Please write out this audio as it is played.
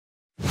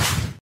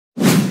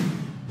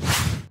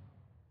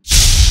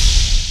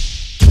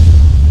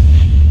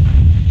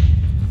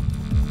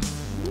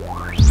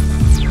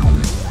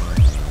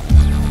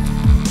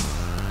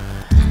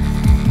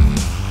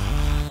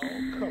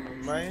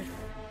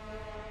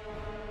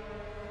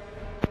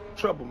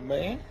trouble,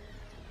 man.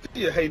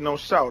 Still hating on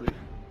Shawty.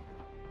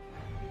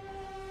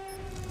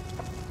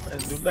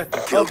 Let's do that.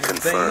 Kill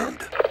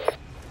confirmed.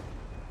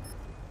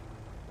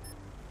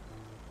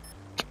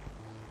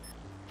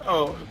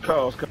 Oh, the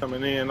call's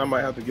coming in. I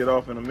might have to get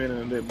off in a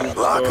minute and let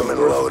Lock them and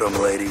load them,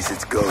 ladies.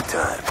 It's go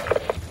time.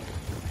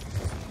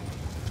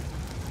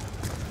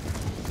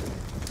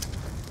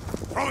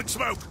 Throwing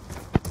smoke.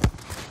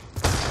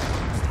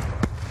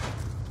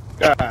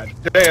 God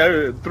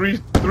damn, three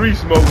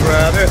smoke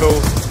round. That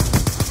whole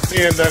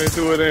end done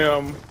into it.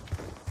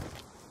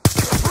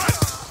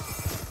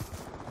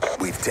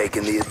 We've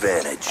taken the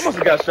advantage. I must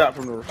have got shot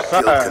from the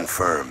side. Kill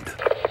confirmed.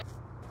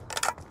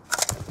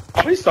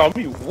 Oh, he saw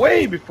me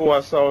way before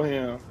I saw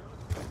him.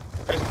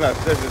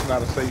 That's just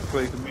not a safe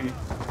place to be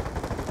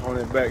on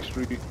that back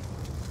street.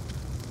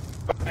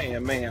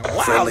 Man,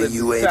 wow. Friendly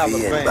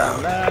UAV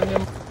inbound. 9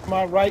 in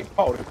my right,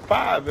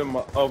 45 in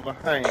my other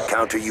hand.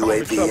 Counter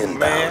UAV trouble, inbound.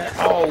 Man.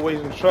 Always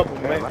in trouble,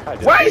 man.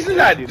 Why is he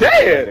not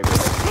dead?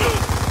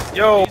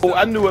 Yo,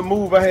 I knew a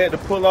move I had to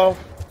pull off.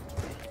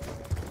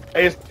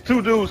 Hey, it's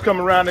 2 dudes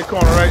coming around the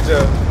corner right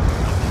there.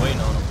 I'm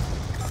waiting on them.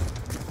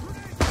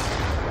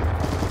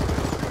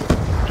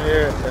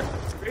 Yeah.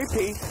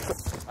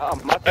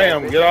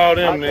 Damn, get all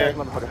them there.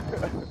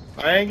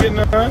 I ain't getting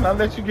none. I'll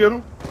let you get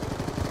them.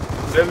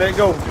 Let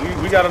go.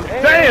 We got them.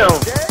 Damn!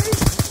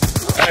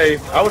 Hey,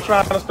 I was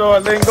trying to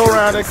start letting go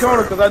around that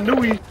corner because I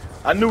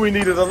knew we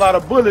needed a lot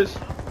of bullets,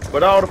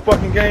 but all the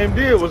fucking game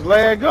did was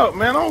lag up.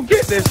 Man, I don't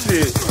get that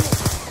shit.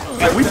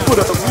 Like we put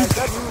up.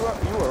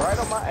 You were right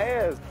on my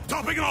ass.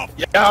 Topping off.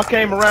 Y'all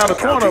came around the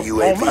corner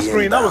on my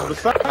screen. I was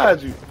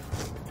beside you.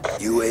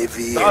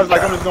 UAV. So I was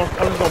like, I'm just gonna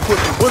put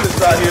some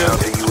bullets out here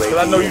because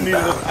I know you needed.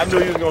 I knew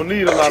you was gonna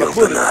need a lot of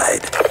bullets.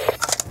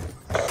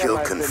 Denied. Kill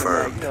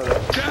confirmed.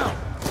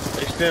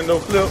 Extendo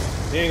flip.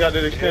 You ain't got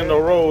that extendo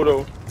roll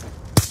though.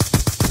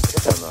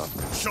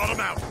 Shot him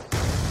out.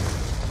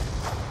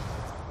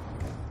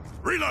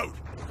 Reload.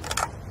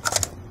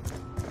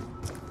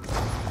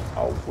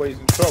 Always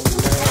in trouble, man.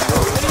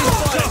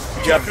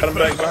 You got him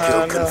back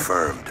behind Kill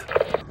confirmed.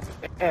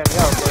 Damn,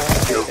 yo,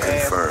 man. Kill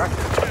confirmed.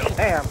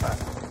 Damn.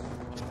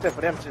 Except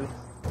for them two.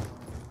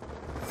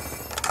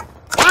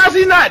 Why is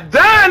he not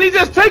dying? He's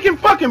just taking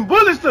fucking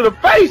bullets to the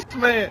face,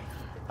 man.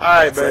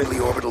 Alright, baby. Friendly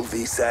orbital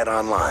VSAT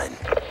online.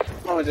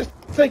 Oh, just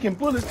taking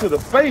bullets to the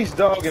face,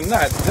 dog, and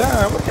not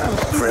dying. What kind of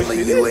stupid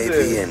Friendly shit UAV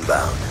is this?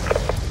 inbound.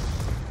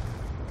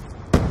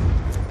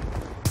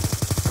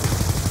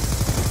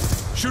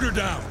 Shoot her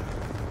down.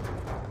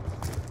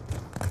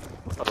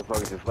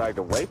 Motherfucker just flagged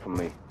away from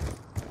me.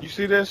 You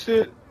see that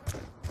shit?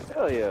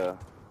 Hell yeah.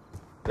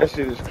 That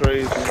shit is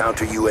crazy.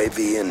 Counter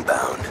UAV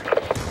inbound.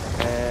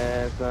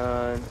 Man,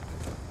 son.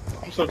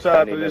 I'm so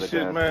tired of this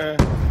shit, man.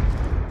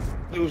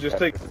 Dude's just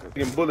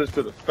taking bullets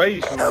to the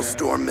face, man.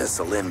 Hellstorm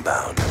missile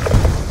inbound.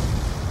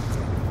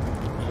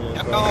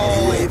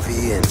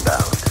 UAV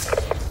inbound.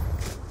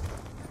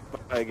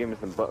 Somebody give me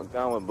some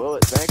gun with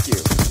bullets, thank you.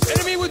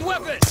 Enemy with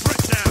weapons.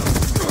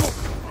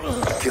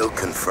 Down. Kill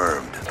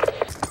confirmed.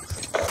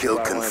 Kill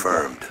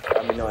confirmed.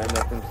 I mean, no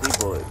MSMC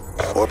bullets.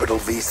 Orbital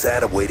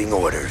VSAT awaiting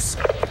orders.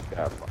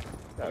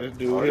 This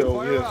dude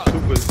here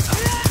super.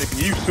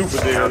 You super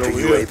dead Counter over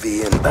here. UAV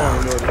I don't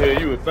inbound. know what the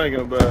hell you were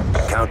thinking about.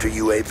 Counter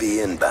UAV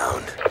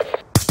inbound.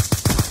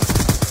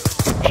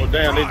 Oh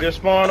damn, they just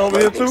spawned over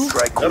here Lightning too?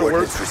 strike That'll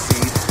work. coordinates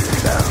received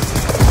inbound.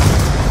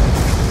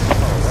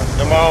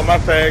 Them all my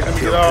tags, let me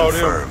Kill get all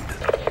them. confirmed.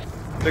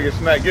 Nigga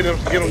snack, get him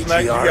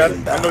snack, you got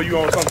it. I know you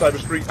on some type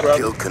of street problem.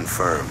 Kill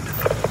confirmed.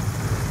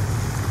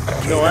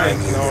 No, I K9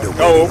 ain't. unit No.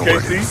 Oh, awaiting okay,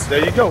 orders. see?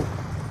 There you go.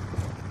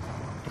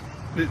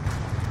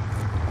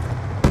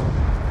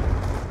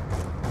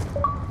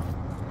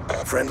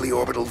 Friendly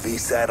orbital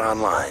VSAT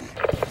online.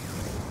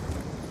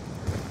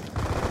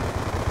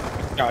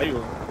 Nah,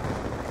 you.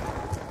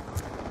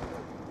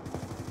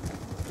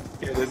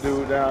 Get the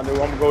dude down there.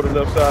 I'm gonna go to the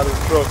left side of the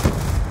truck.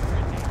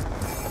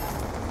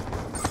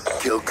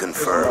 Kill There's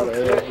a lot of confirmed.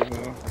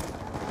 hell,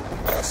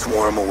 man.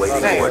 Swarm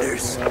awaiting Damn.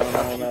 orders. What's going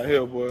on out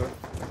here, boy?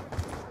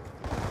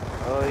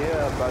 Oh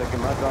yeah, I'm about to get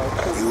my dog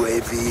too.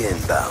 UAV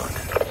inbound.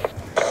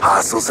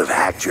 Hostiles have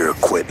hacked your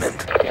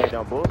equipment. Yeah,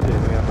 don't bullshit me, I'm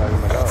about to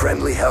get my dog.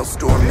 Friendly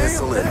Hellstorm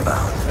missile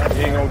inbound.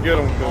 You ain't gonna get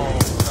him,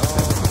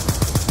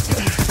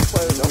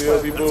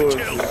 We'll be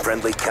bullshit.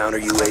 Friendly counter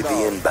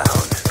UAV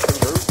inbound.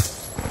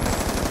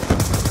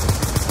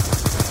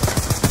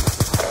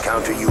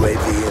 Counter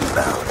UAV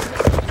inbound.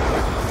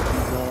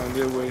 Going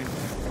this way.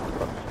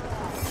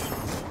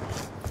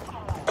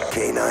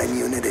 K9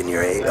 unit in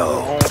your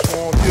AO. On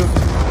swarm kill.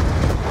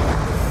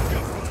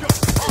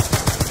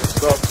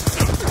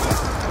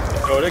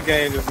 Yo, that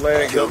game just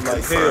lagged Kill up like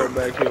confirmed.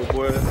 hell back here,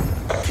 boy.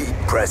 Keep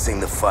pressing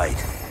the fight.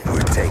 We're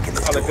taking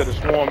it I to could have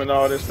swarm and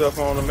all this stuff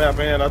on the map,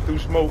 and I threw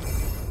smoke.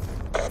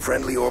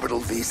 Friendly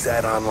orbital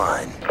VSAT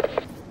online.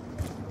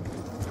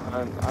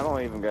 I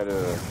don't even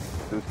gotta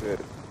do shit.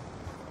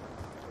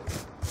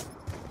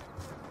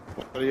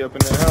 Are you up in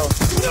that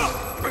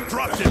house?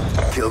 Dropped him.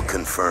 Kill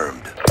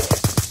confirmed.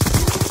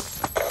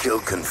 Kill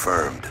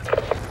confirmed.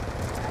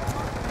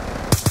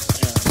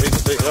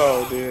 Yeah,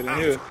 Y'all dead in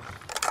here.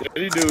 Yeah,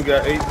 these dudes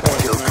got 8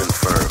 points, Kill man.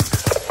 confirmed.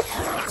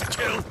 That's a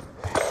kill.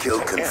 Kill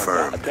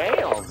confirmed.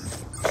 Damn.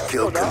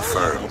 Kill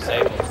confirmed.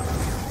 Save him.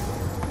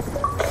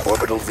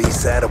 Orbital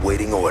VSAT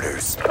awaiting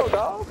orders. Go,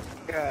 dog.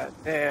 God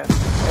damn.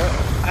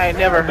 I ain't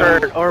never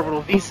heard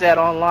Orbital VSAT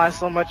online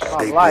so much in my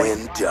Big life.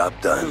 win, job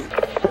done.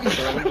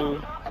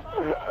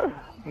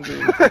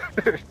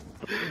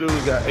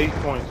 Dude got 8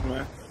 points,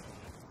 man.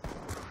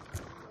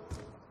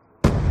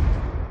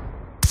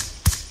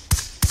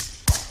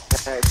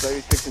 Alright,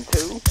 36 and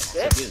 2.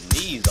 Take his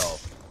knees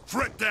off.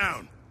 Threat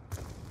down.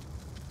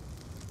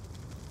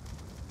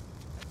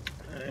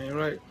 Ain't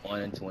right.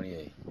 1 and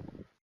 28.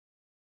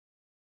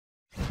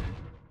 I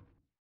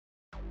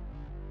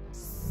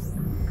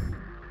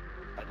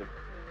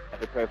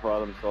have to pray for all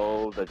them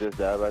souls that just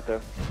died right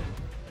there.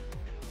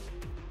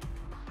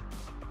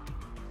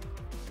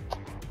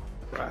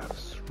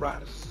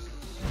 Riders.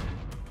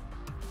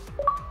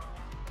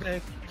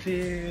 Next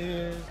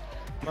year,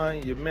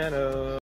 mind your manner.